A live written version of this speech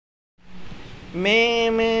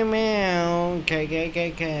Meow, meow, meow, k,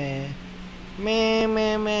 meow,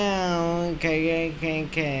 meow, meow, k,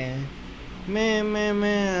 meow, meow,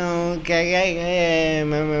 meow, k,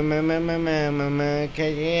 meow, meow, meow, meow, meow, meow,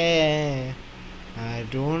 k. I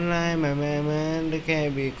don't like my man the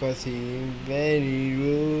cat because he's very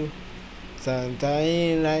rude. Sometimes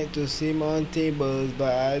he like to sit on tables,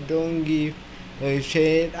 but I don't give a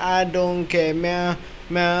shit. I don't care. Meow,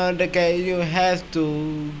 meow, the cat, you have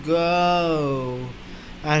to go.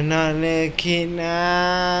 I'm not a little kid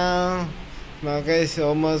now. My cat's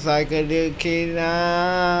almost like a little kid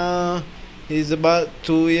now. He's about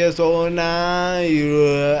 2 years old now.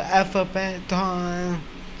 You're alphabet time.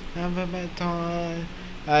 Alphabet time.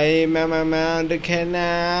 I meow, the cat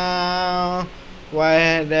now.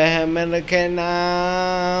 Why the hell the cat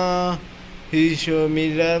now? He show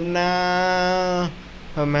me love now.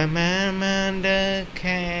 Oh, my man, the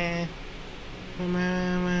cat.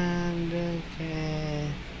 My the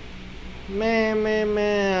cat.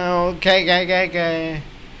 Meow, k.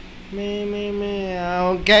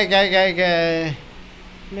 Meow, k.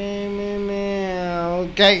 Meow,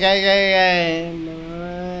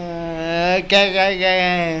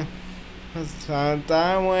 k.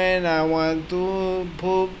 Sometimes when I want to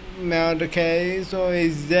poop, meow the cat so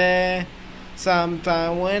he's there.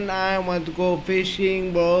 Sometimes when I want to go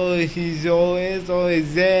fishing, bro, he's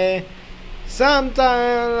always there. Sometimes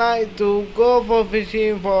I like to go for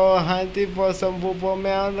fishing, for hunting for some food for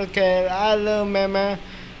meow the cat. I love meow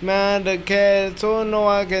the cat, so no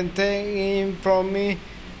one can take him from me.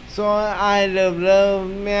 So I love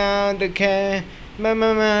meow the cat,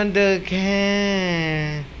 meow the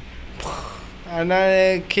cat.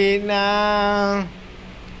 Another kid now.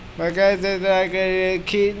 My guy said like a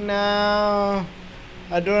kid now.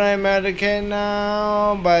 I don't like meow the cat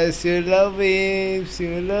now, but I still love him,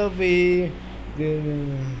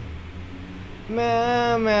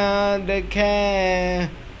 Meow the cat.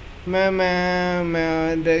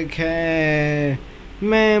 Meow the cat.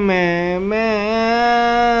 Meow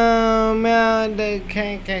the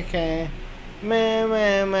cat.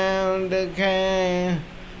 Meow the cat.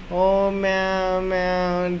 Oh, meow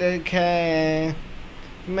the cat.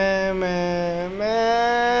 Meow.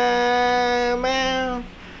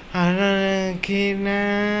 I'm not a kid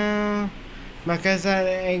now. My cat's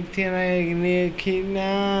acting like a little kid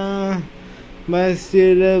now. But I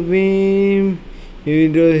still love him.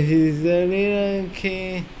 Even though he's a little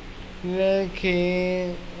kid.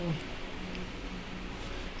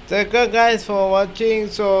 Thank you guys for watching.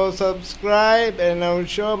 So subscribe and I'll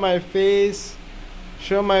show my face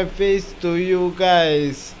to you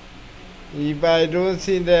guys. If I don't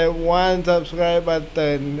see that one subscribe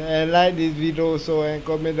button and like this video and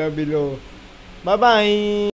comment down below. Bye bye.